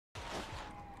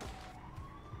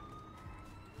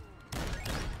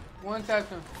One tapped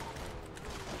him.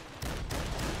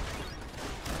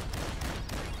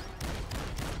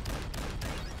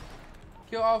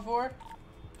 Kill all 4.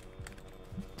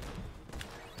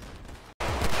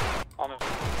 On him.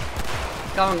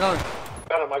 Got him.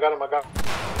 I got him.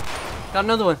 Got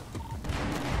another one.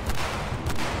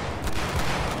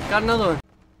 Got another one.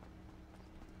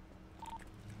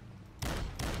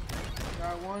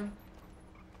 Got one.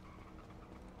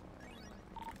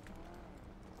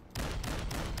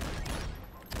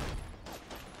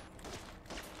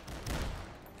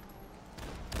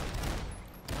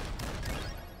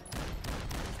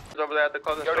 Over there at the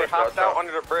closing store. They hopped out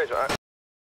under the bridge.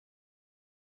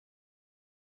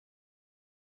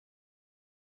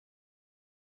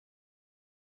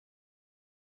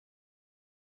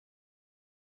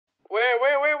 Where?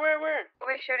 Who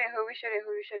we shooting?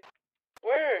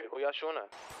 Where? Who y'all shooting at?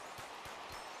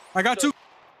 I got 2.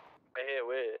 Right here,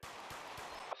 where?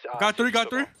 Got 3.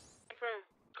 Coast.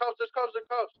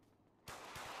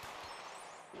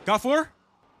 Got 4.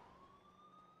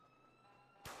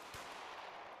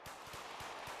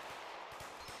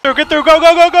 Get through, go! I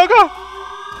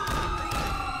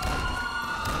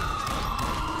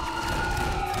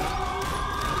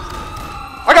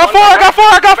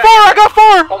got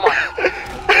 4! Oh my.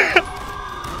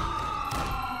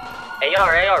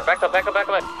 AR, back up.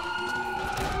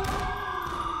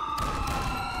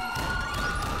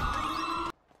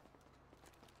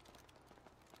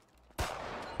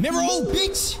 Never old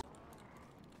bitch.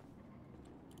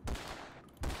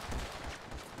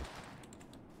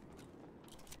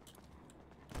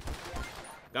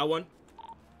 Got 1.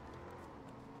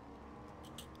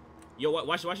 Yo,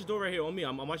 watch your door right here on me.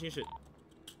 I'm watching your shit.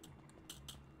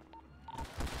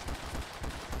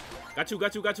 Got 2.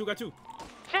 Got 3.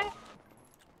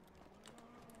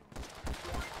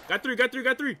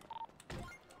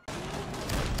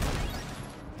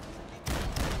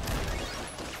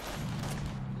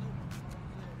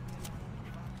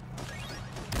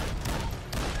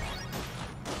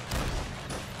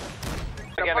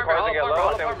 Again, the cars get low,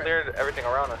 I think we cleared everything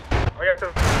around us. Oh yeah,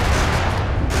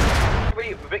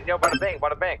 big, by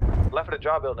the bank. Left of the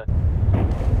job building.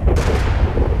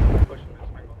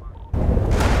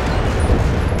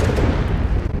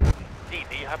 D,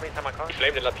 do you have any time my car?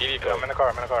 Flamed in la TV, bro. I'm in the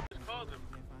car.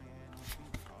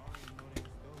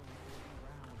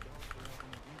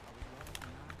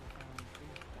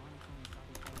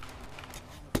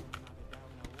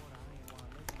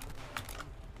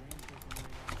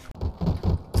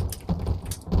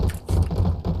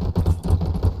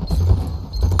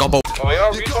 Gobble. Oh, we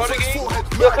are restarting again?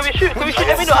 Yo, can we shoot? Let me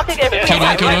know. I can get it. Killed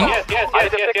one. Yes. I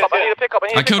need to pick up.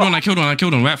 I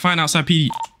killed one. Right, fine outside PD. Is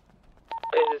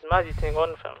this magic thing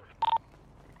on, fam?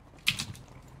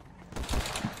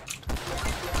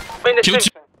 Killed 2.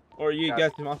 Or you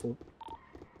guys him off.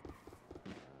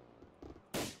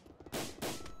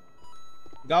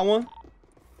 Got 1.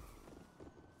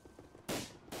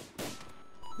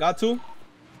 Got 2.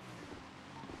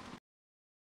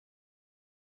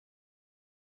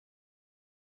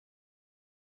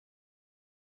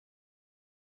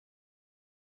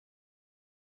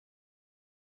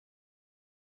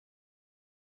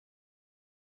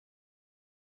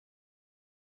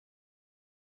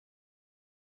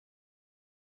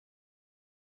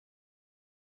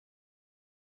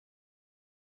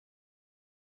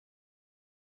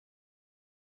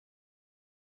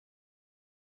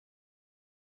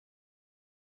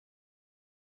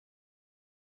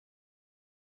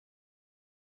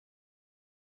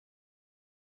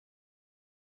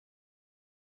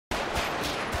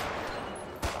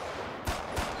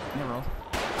 Never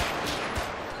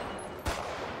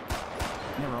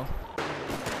roll.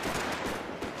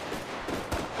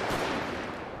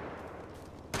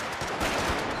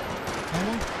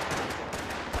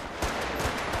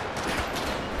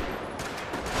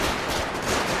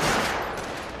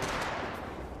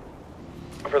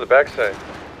 For the backside.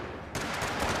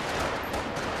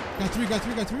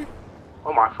 Got 3.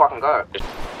 Oh my fucking god.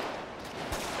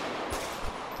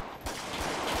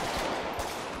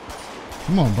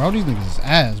 Come on, bro. These niggas is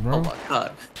ass, bro.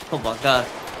 Oh my god.